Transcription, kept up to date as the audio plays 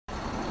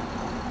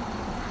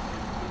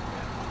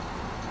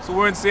So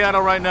we're in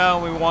Seattle right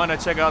now, and we want to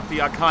check out the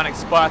iconic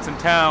spots in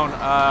town,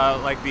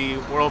 like the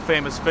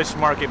world-famous fish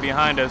market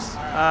behind us.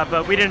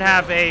 But we didn't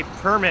have a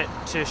permit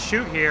to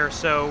shoot here,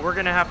 so we're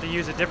going to have to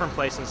use a different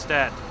place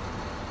instead.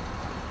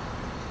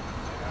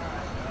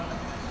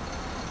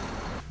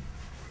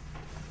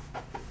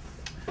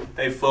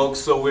 Hey folks,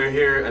 so we're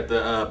here at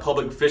the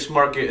public fish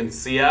market in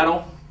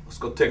Seattle. Let's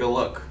go take a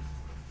look.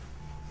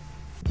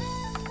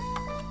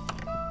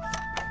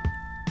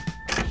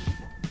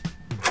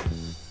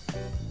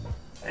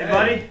 Hey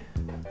buddy,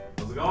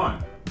 How's it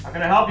going? how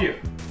can I help you?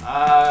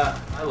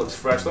 That looks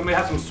fresh. Let me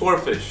have some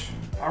swordfish.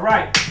 All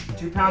right,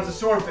 2 pounds of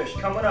swordfish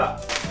coming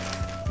up.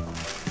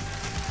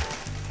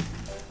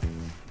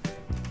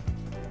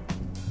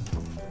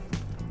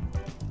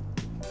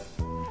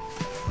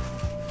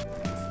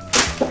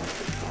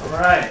 All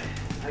right,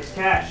 nice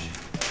catch.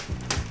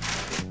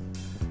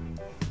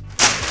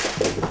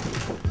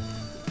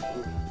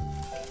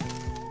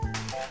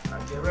 All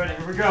right, get ready,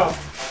 here we go.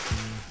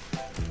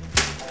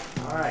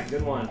 All right,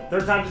 good one.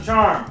 3rd time's a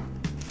charm.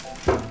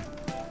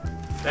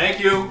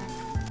 Thank you.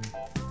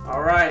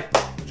 All right,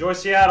 enjoy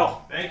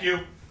Seattle. Thank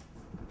you.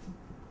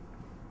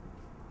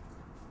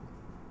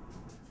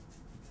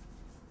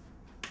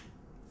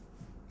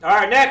 All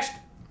right, next.